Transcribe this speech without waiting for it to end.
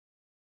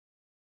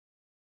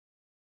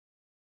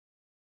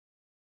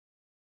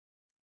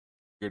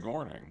Good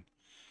morning.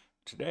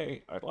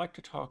 Today, I'd like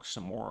to talk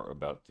some more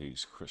about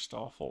these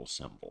Christoffel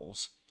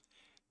symbols.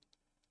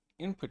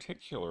 In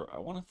particular, I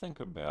want to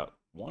think about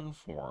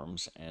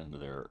one-forms and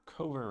their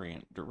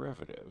covariant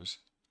derivatives.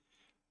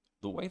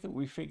 The way that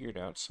we figured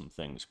out some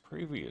things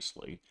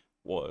previously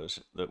was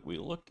that we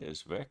looked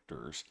as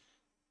vectors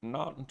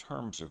not in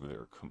terms of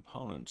their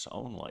components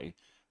only,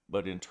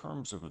 but in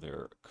terms of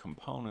their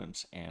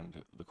components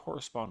and the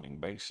corresponding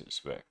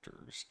basis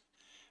vectors.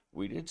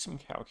 We did some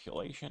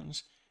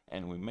calculations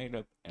and we made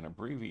up an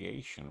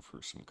abbreviation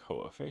for some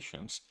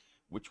coefficients,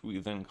 which we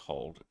then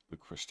called the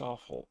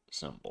Christoffel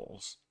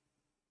symbols.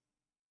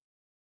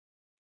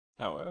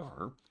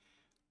 However,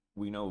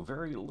 we know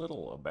very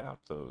little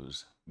about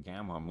those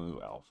gamma,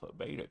 mu, alpha,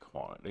 beta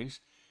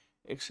quantities,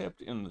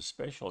 except in the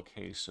special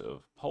case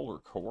of polar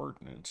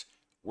coordinates,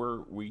 where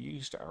we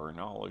used our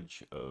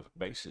knowledge of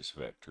basis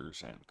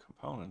vectors and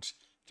components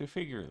to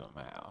figure them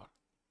out.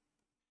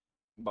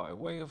 By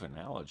way of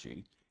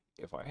analogy,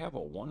 if I have a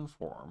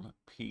one-form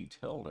p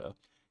tilde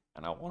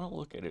and I want to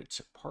look at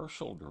its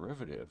partial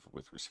derivative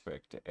with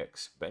respect to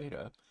x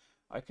beta,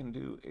 I can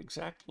do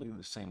exactly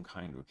the same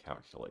kind of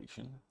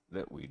calculation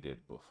that we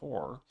did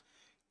before,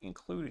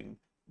 including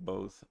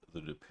both the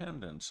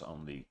dependence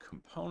on the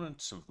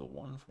components of the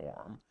one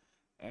form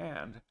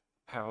and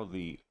how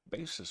the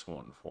basis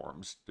one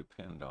forms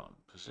depend on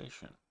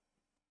position.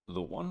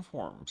 The one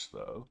forms,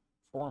 though,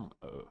 form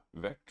a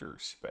vector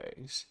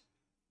space.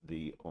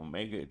 The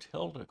omega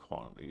tilde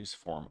quantities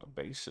form a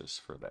basis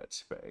for that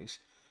space.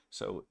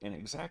 So in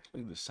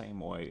exactly the same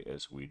way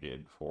as we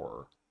did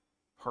for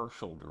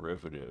partial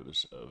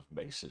derivatives of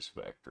basis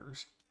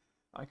vectors,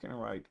 I can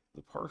write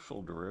the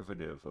partial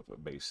derivative of a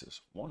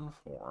basis one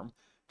form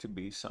to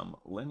be some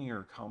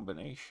linear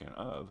combination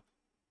of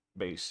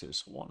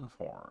basis one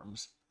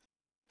forms.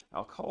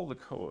 I'll call the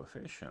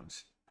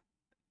coefficients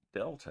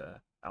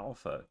delta,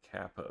 alpha,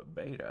 kappa,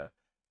 beta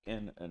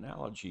in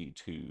analogy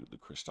to the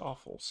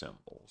Christoffel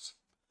symbols.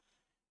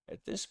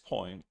 At this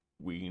point,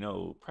 we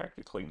know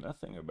practically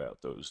nothing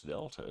about those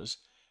deltas.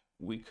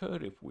 We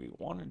could, if we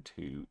wanted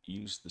to,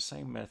 use the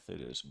same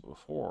method as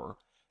before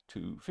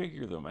to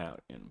figure them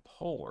out in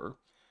polar,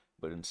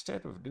 but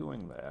instead of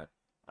doing that,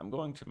 I'm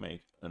going to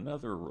make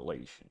another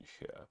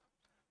relationship.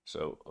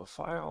 So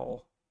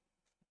file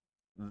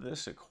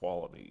this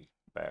equality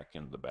back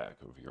in the back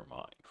of your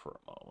mind for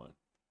a moment.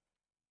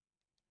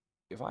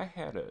 If I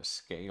had a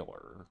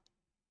scalar,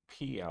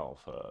 p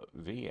alpha,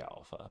 v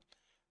alpha,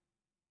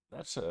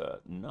 that's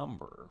a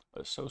number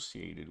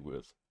associated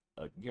with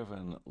a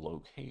given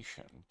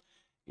location.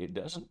 It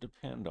doesn't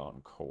depend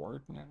on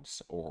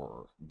coordinates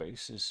or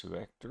basis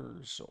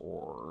vectors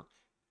or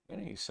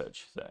any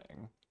such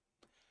thing.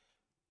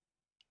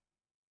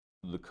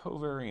 The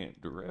covariant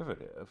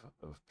derivative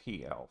of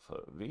p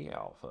alpha, v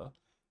alpha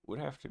would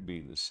have to be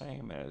the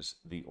same as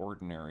the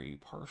ordinary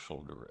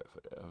partial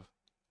derivative.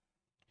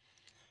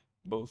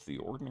 Both the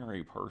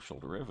ordinary partial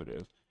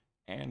derivative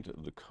and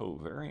the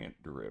covariant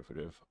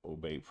derivative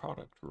obey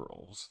product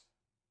rules.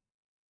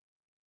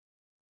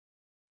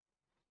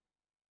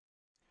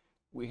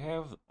 We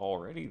have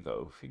already,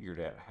 though, figured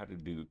out how to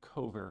do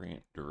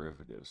covariant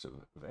derivatives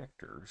of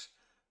vectors,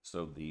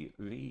 so the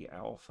v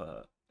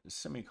alpha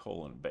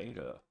semicolon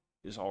beta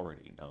is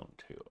already known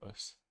to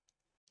us.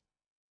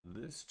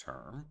 This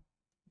term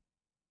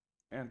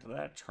and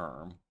that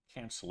term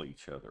cancel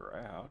each other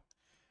out.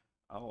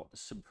 I'll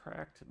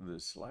subtract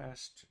this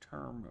last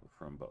term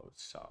from both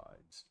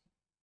sides.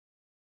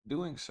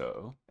 Doing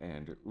so,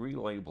 and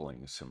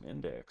relabeling some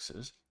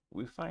indexes,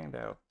 we find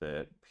out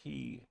that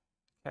p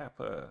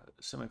kappa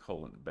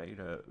semicolon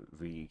beta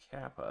v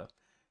kappa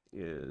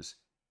is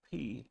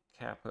p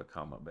kappa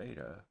comma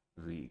beta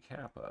v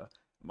kappa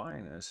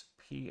minus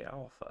p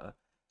alpha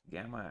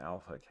gamma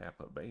alpha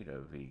kappa beta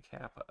v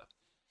kappa.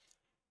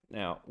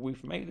 Now,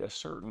 we've made a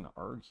certain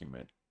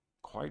argument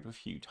quite a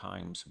few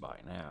times by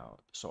now,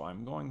 so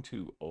I'm going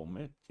to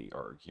omit the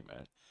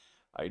argument.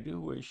 I do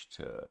wish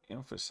to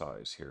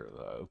emphasize here,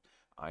 though,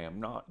 I am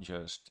not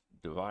just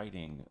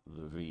dividing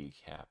the v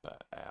kappa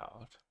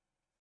out.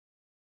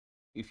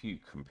 If you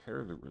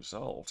compare the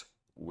result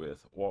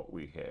with what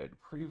we had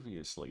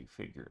previously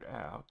figured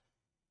out,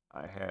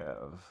 I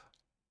have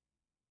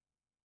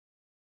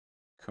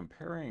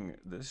comparing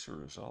this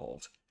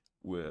result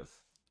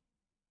with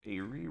a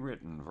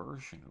rewritten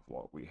version of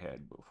what we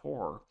had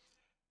before,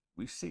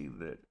 we see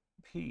that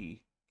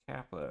p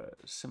kappa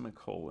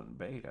semicolon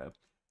beta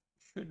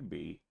should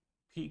be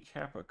p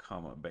kappa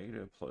comma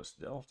beta plus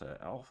delta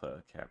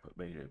alpha kappa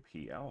beta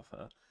p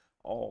alpha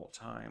all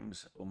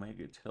times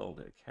omega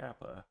tilde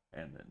kappa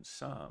and then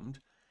summed.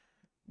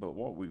 But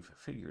what we've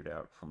figured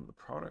out from the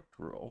product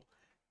rule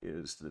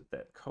is that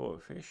that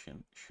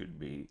coefficient should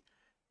be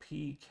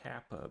p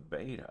kappa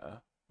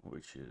beta,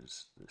 which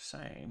is the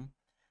same,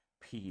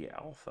 p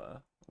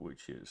alpha,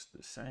 which is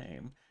the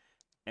same,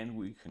 and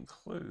we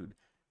conclude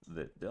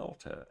that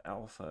delta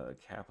alpha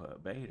kappa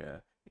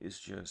beta is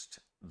just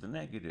the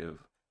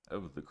negative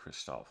of the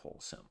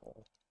Christoffel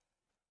symbol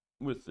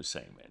with the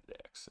same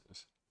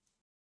indexes.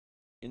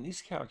 In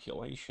these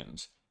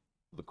calculations,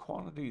 The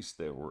quantities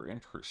that we're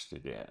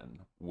interested in,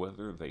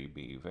 whether they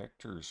be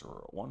vectors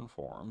or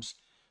one-forms,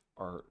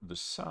 are the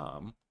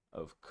sum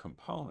of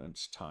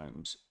components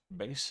times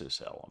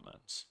basis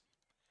elements.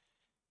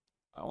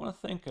 I want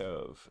to think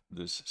of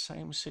this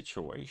same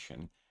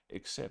situation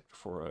except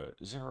for a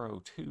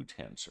 0-2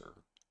 tensor.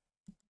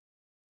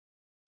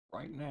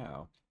 Right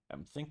now,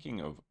 I'm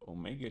thinking of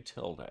omega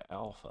tilde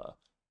alpha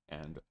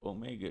and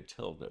omega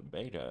tilde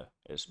beta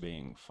as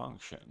being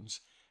functions.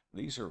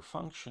 These are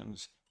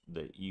functions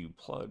that you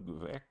plug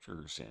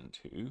vectors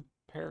into,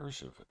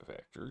 pairs of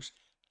vectors,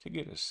 to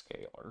get a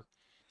scalar.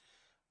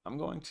 I'm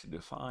going to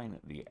define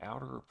the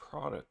outer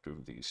product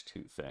of these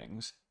two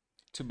things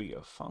to be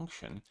a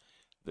function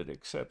that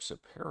accepts a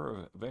pair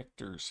of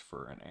vectors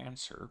for an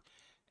answer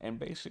and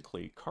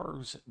basically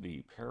carves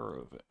the pair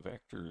of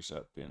vectors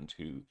up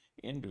into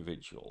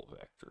individual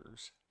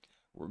vectors.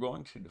 We're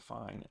going to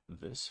define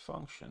this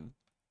function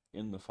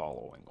in the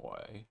following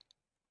way.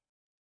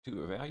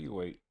 To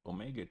evaluate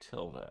omega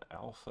tilde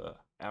alpha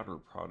outer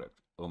product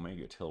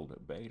omega tilde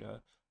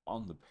beta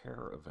on the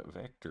pair of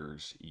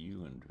vectors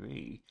u and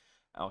v,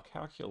 I'll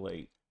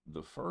calculate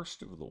the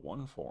first of the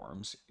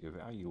one-forms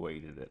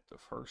evaluated at the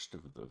first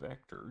of the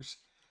vectors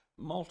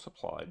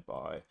multiplied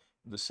by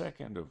the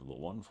second of the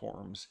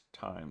one-forms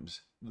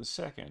times the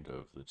second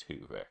of the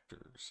two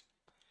vectors.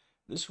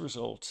 This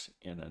results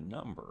in a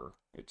number.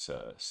 It's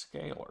a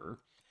scalar.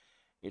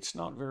 It's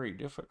not very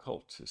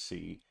difficult to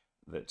see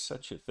that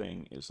such a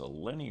thing is a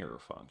linear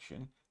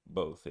function,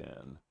 both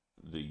in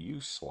the u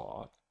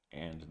slot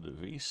and the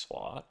v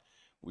slot,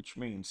 which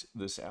means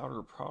this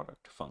outer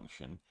product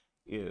function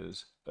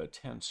is a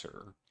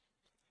tensor.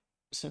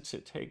 Since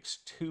it takes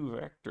two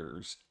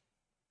vectors,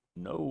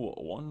 no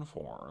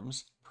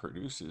one-forms,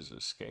 produces a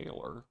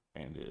scalar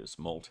and is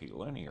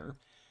multilinear,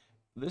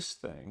 this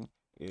thing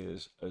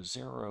is a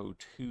 0-2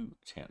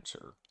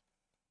 tensor.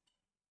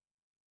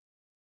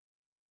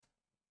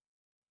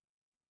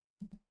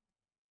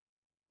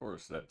 Of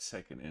course, that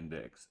second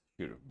index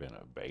should have been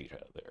a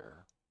beta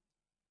there.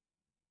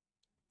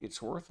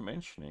 It's worth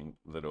mentioning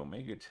that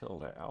omega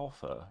tilde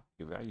alpha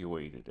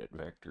evaluated at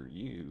vector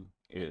u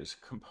is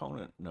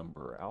component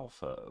number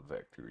alpha of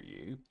vector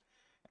u,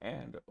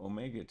 and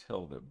omega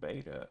tilde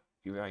beta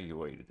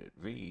evaluated at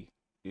v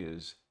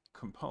is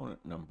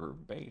component number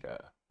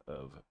beta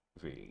of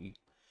v.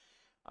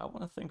 I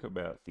want to think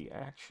about the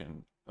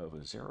action of a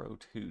 0-2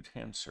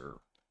 tensor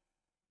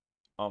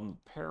on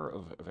the pair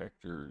of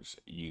vectors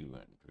u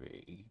and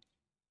v.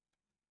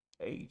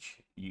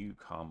 H, u,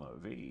 comma,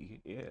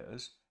 v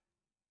is,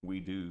 we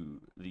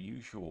do the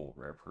usual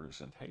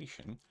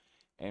representation,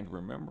 and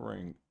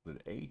remembering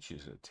that h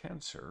is a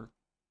tensor,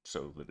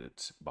 so that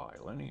it's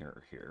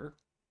bilinear here,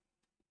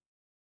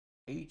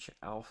 h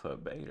alpha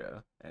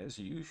beta, as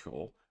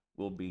usual,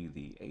 will be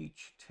the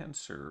h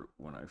tensor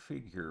when I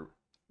figure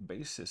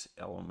basis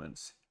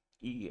elements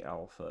e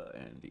alpha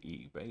and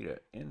e beta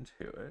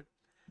into it.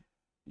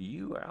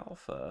 U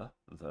alpha,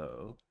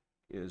 though,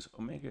 is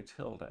omega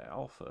tilde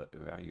alpha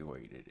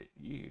evaluated at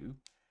u,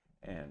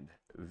 and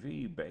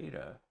v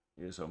beta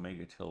is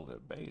omega tilde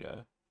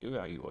beta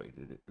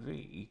evaluated at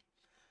v.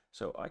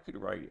 So I could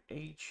write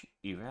h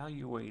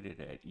evaluated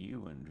at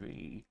u and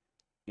v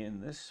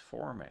in this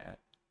format,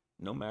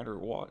 no matter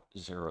what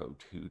 0-2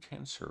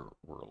 tensor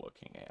we're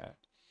looking at.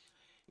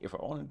 If I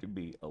wanted to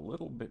be a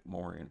little bit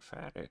more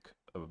emphatic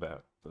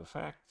about the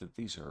fact that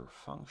these are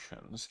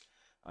functions,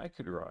 I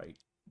could write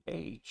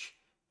h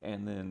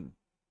and then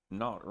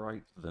not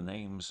write the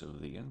names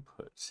of the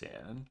inputs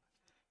in,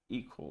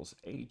 equals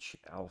h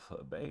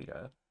alpha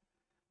beta,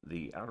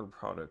 the outer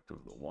product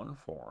of the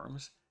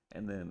one-forms,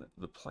 and then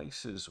the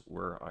places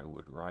where I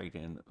would write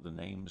in the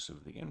names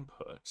of the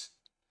inputs.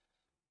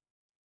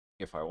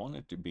 If I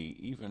wanted to be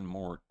even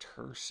more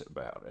terse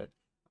about it,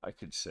 I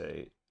could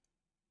say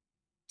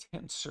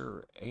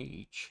tensor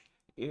h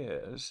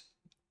is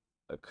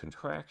a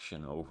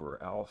contraction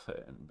over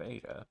alpha and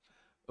beta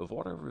of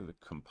whatever the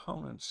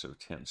components of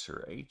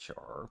tensor h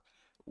are,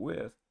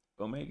 with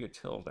omega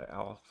tilde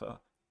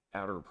alpha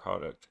outer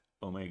product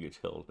omega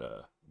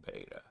tilde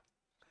beta.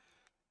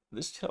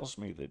 This tells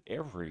me that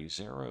every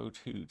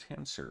 0-2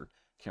 tensor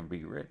can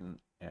be written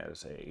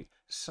as a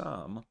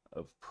sum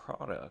of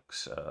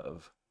products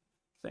of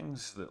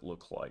things that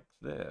look like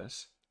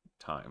this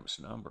times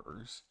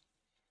numbers.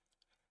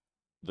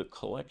 The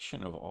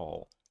collection of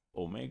all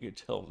omega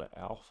tilde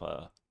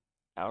alpha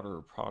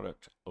outer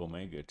product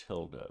omega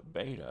tilde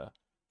beta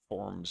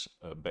forms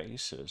a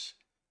basis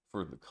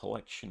for the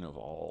collection of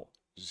all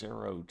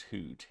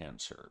 0-2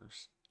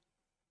 tensors.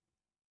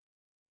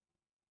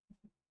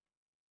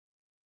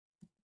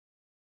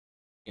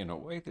 In a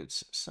way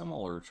that's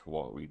similar to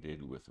what we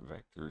did with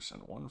vectors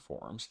and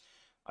one-forms,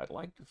 I'd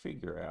like to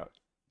figure out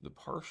the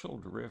partial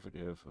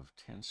derivative of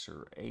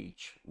tensor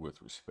h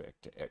with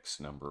respect to x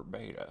number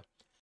beta.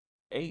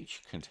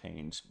 H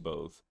contains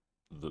both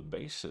the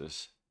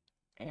basis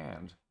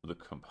and the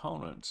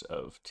components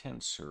of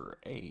tensor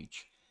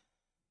h.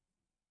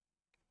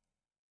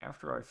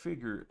 After I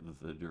figure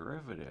the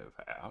derivative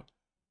out,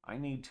 I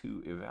need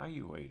to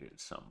evaluate it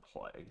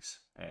someplace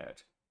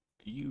at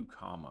u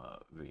comma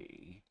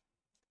v.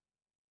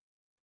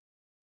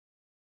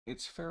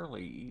 It's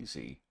fairly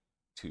easy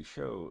to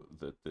show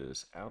that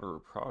this outer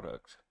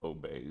product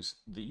obeys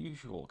the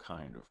usual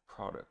kind of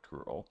product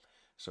rule,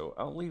 so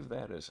I'll leave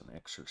that as an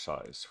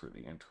exercise for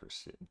the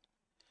interested.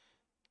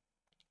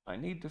 I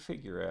need to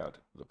figure out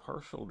the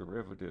partial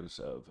derivatives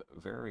of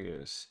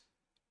various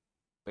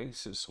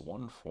basis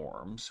 1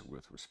 forms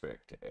with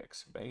respect to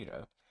x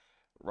beta,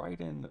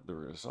 write in the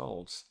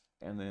results,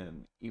 and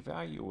then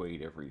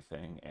evaluate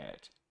everything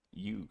at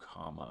u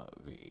comma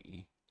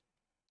v.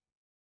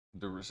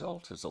 The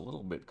result is a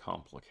little bit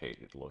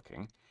complicated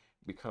looking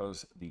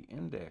because the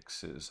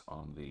indexes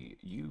on the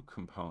u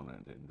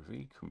component and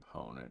v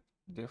component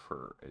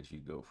differ as you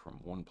go from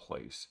one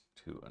place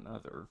to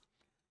another.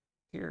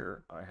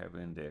 Here I have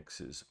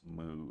indexes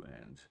mu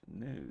and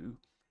nu.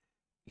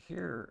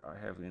 Here I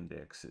have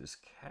indexes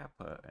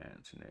kappa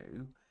and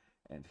nu.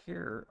 And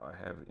here I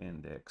have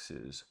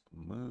indexes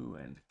mu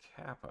and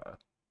kappa.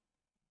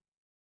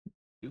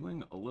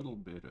 Doing a little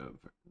bit of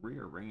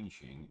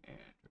rearranging and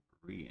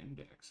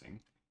reindexing,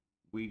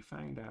 we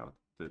find out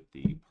that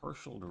the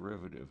partial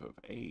derivative of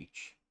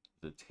h,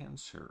 the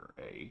tensor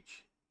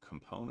h,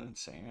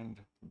 components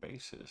and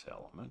basis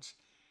elements,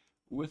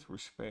 with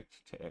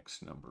respect to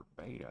x number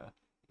beta,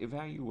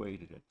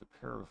 evaluated at the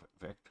pair of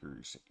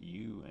vectors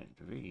u and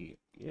v,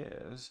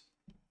 is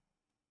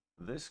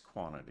this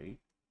quantity,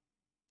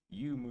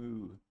 u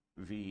mu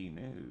v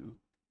nu,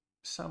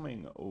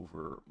 summing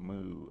over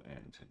mu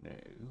and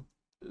nu.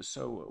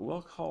 So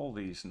we'll call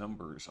these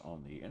numbers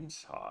on the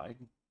inside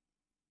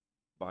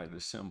by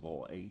the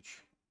symbol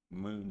h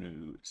mu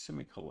nu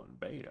semicolon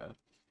beta.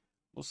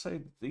 We'll say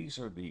that these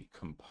are the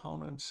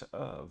components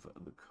of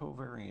the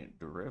covariant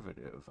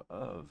derivative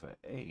of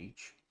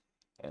h,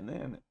 and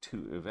then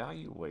to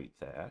evaluate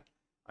that,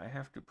 I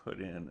have to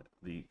put in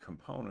the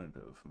component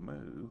of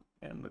mu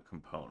and the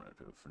component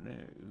of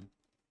nu.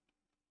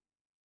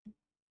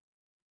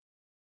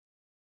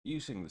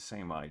 Using the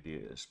same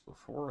idea as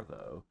before,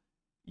 though,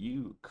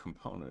 u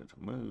component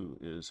mu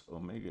is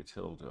omega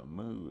tilde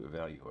mu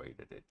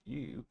evaluated at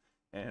u,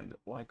 and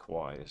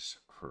likewise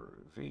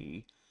for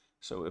v.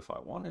 So if I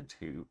wanted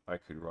to, I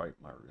could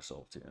write my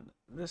result in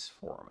this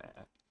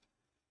format.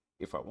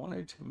 If I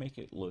wanted to make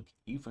it look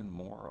even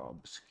more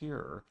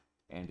obscure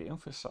and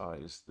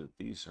emphasize that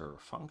these are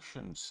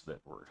functions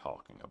that we're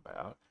talking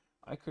about,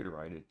 I could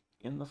write it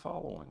in the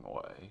following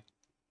way.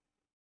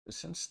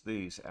 Since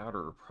these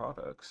outer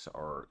products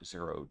are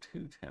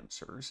 0-2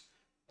 tensors,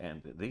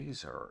 and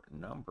these are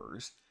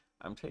numbers,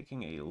 I'm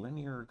taking a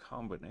linear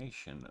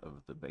combination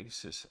of the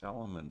basis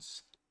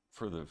elements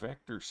for the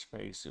vector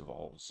space of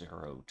all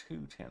 0-2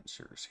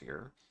 tensors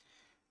here.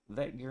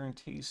 That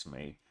guarantees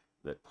me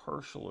that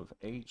partial of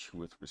h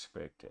with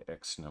respect to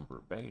x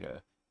number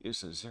beta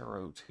is a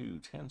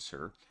 0-2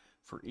 tensor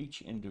for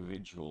each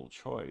individual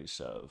choice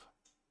of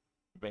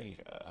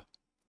beta.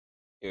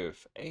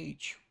 If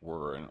h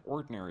were an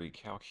ordinary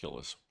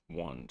calculus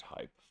 1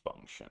 type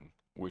function,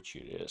 which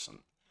it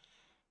isn't,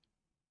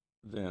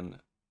 then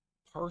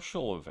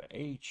partial of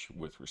h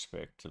with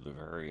respect to the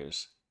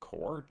various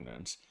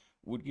coordinates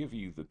would give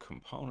you the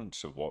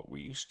components of what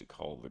we used to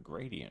call the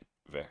gradient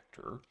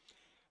vector,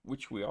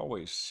 which we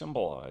always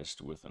symbolized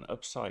with an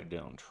upside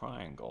down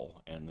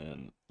triangle and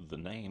then the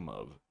name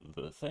of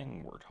the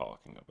thing we're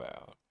talking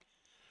about.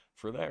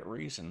 For that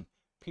reason,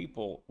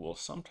 people will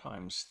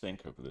sometimes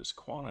think of this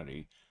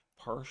quantity,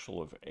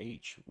 partial of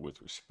h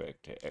with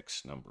respect to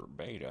x number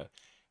beta,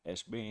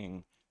 as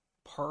being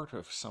part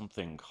of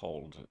something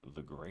called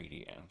the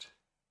gradient.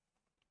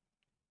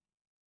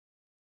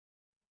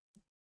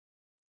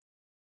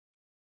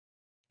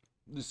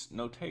 This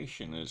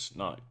notation is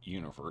not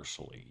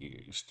universally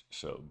used,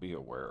 so be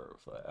aware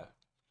of that.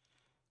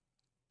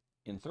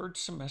 In third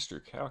semester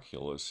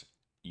calculus,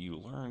 you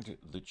learned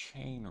the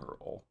chain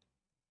rule.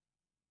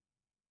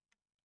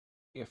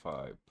 If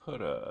I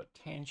put a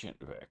tangent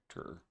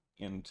vector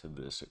into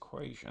this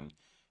equation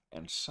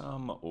and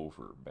sum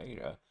over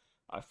beta,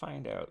 I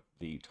find out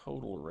the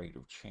total rate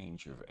of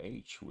change of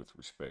h with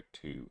respect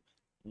to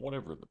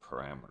whatever the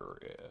parameter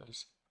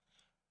is.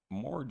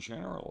 More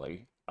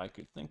generally, I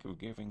could think of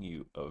giving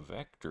you a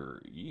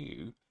vector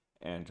u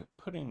and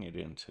putting it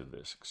into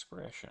this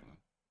expression.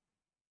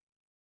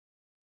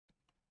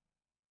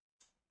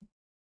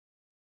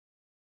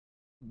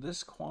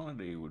 This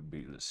quantity would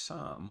be the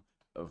sum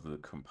of the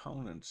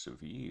components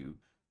of u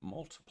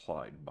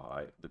multiplied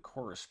by the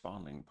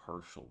corresponding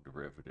partial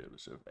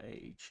derivatives of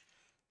h.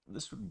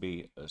 This would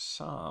be a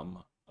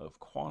sum of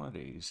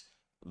quantities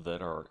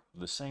that are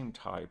the same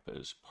type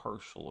as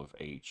partial of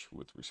h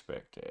with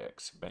respect to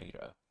x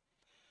beta.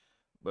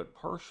 But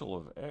partial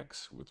of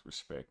x with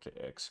respect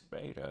to x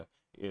beta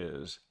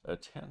is a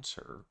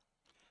tensor.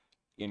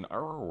 In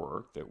our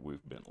work that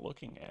we've been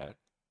looking at,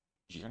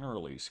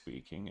 generally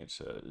speaking,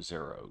 it's a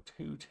 0-2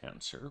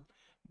 tensor,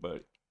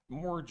 but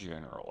more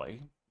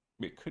generally,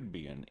 it could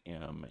be an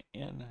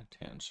mn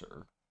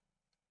tensor.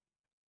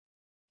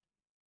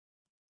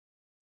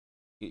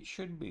 It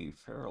should be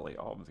fairly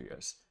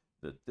obvious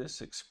that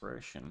this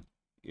expression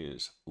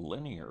is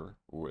linear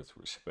with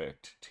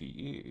respect to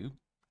u.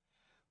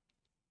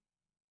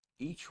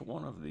 Each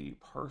one of the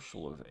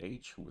partial of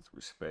h with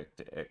respect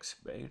to x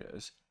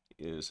betas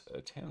is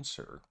a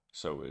tensor,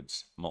 so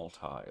it's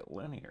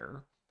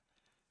multilinear.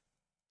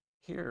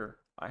 Here,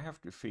 I have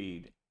to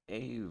feed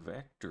a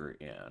vector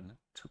n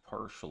to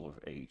partial of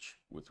h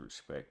with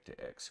respect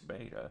to x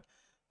beta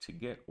to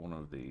get one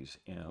of these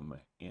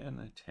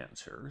mn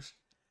tensors.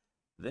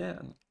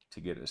 Then,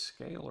 to get a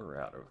scalar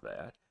out of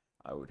that,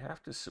 I would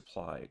have to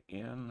supply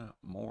n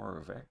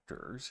more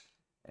vectors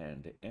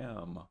and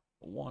m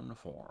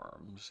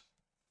one-forms.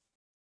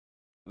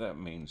 That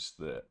means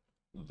that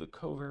the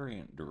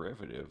covariant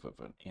derivative of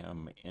an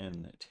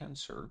mn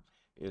tensor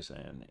is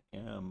an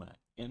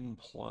mn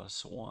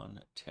plus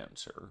 1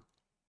 tensor.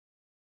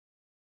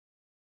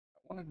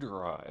 I want to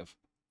derive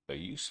a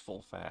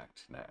useful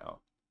fact now.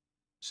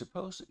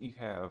 Suppose that you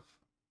have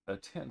a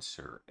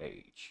tensor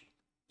h,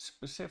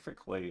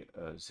 specifically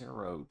a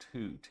 0,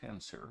 2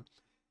 tensor,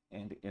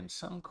 and in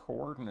some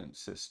coordinate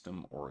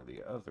system or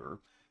the other,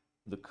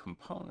 the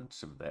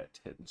components of that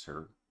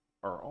tensor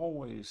are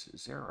always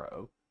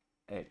 0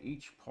 at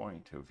each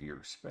point of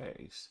your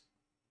space.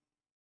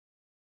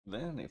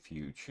 Then if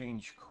you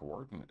change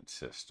coordinate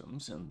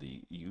systems in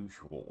the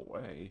usual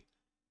way,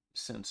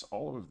 since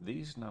all of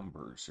these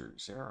numbers are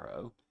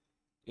 0,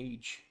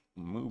 h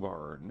mu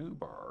bar nu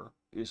bar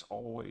is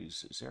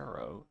always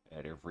 0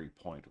 at every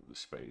point of the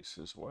space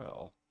as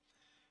well.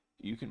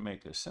 You can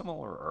make a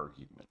similar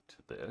argument to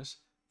this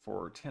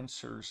for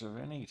tensors of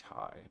any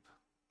type.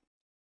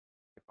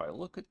 If I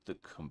look at the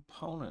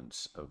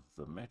components of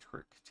the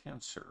metric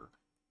tensor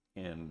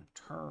in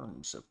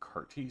terms of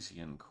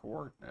Cartesian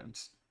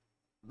coordinates,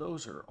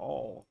 those are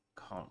all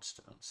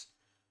constants.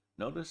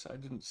 Notice I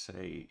didn't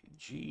say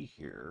g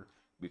here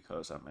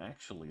because I'm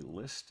actually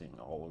listing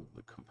all of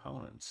the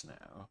components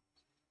now.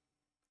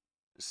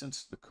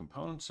 Since the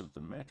components of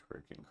the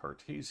metric in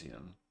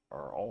Cartesian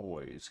are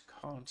always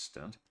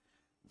constant,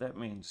 that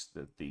means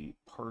that the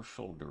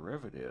partial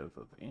derivative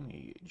of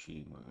any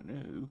g mu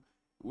nu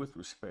with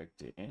respect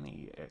to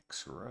any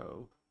x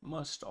rho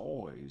must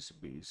always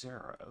be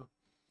 0.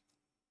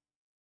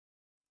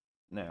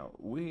 Now,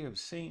 we have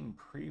seen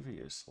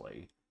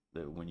previously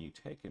that when you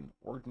take an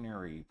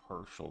ordinary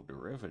partial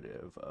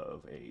derivative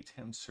of a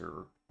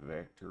tensor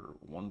vector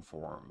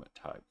one-form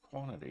type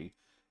quantity,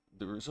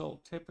 the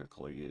result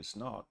typically is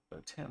not a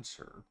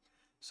tensor.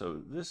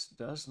 So this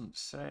doesn't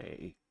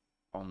say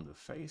on the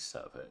face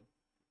of it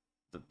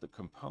that the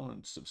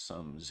components of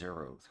some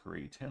 0,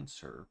 3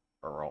 tensor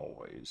are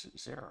always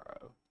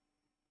 0.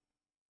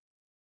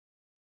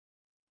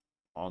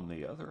 On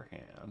the other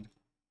hand,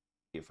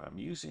 if I'm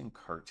using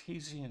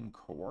Cartesian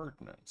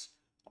coordinates,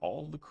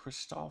 all the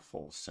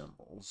Christoffel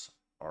symbols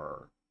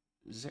are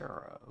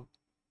 0.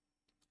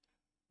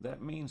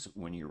 That means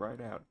when you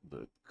write out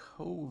the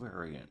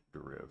covariant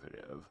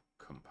derivative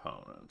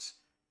components,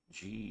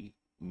 g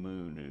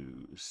mu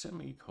nu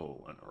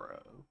semicolon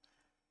rho,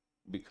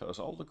 because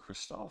all the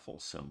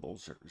Christoffel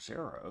symbols are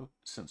 0,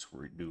 since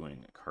we're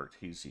doing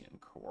Cartesian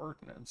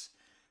coordinates,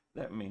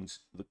 that means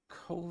the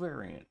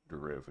covariant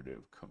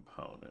derivative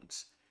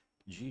components,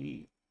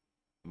 g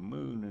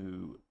mu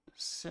nu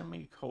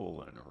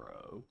semicolon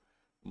rho,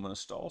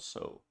 must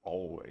also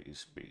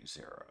always be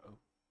 0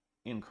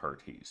 in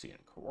Cartesian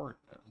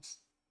coordinates.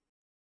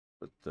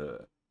 But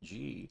the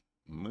g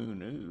mu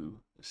nu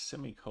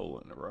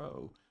semicolon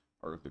rho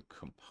are the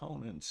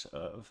components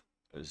of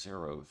a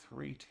 0,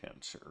 3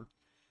 tensor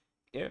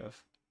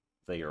if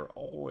they are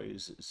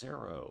always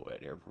 0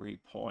 at every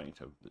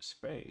point of the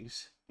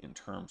space in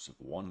terms of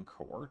one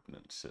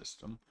coordinate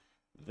system,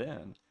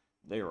 then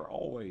they are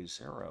always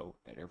 0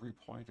 at every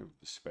point of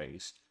the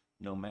space,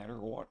 no matter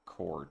what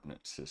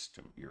coordinate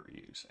system you're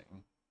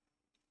using.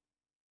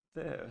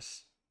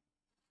 This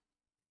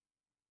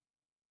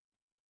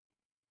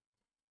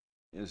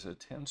is a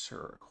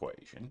tensor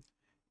equation.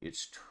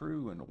 It's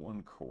true in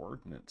one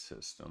coordinate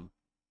system.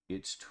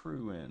 It's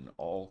true in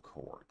all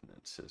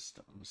coordinate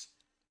systems.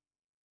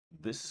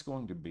 This is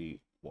going to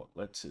be what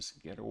lets us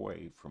get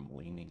away from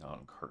leaning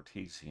on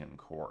Cartesian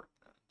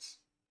coordinates.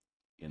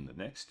 In the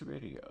next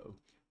video,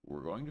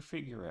 we're going to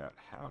figure out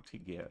how to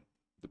get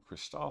the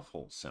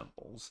Christoffel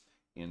symbols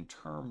in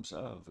terms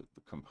of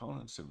the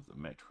components of the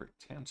metric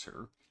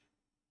tensor.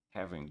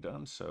 Having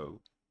done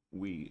so,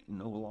 we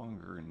no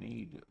longer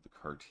need the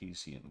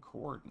Cartesian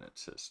coordinate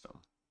system.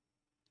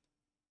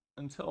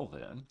 Until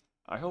then,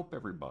 I hope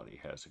everybody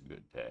has a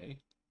good day,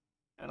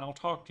 and I'll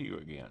talk to you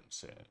again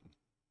soon.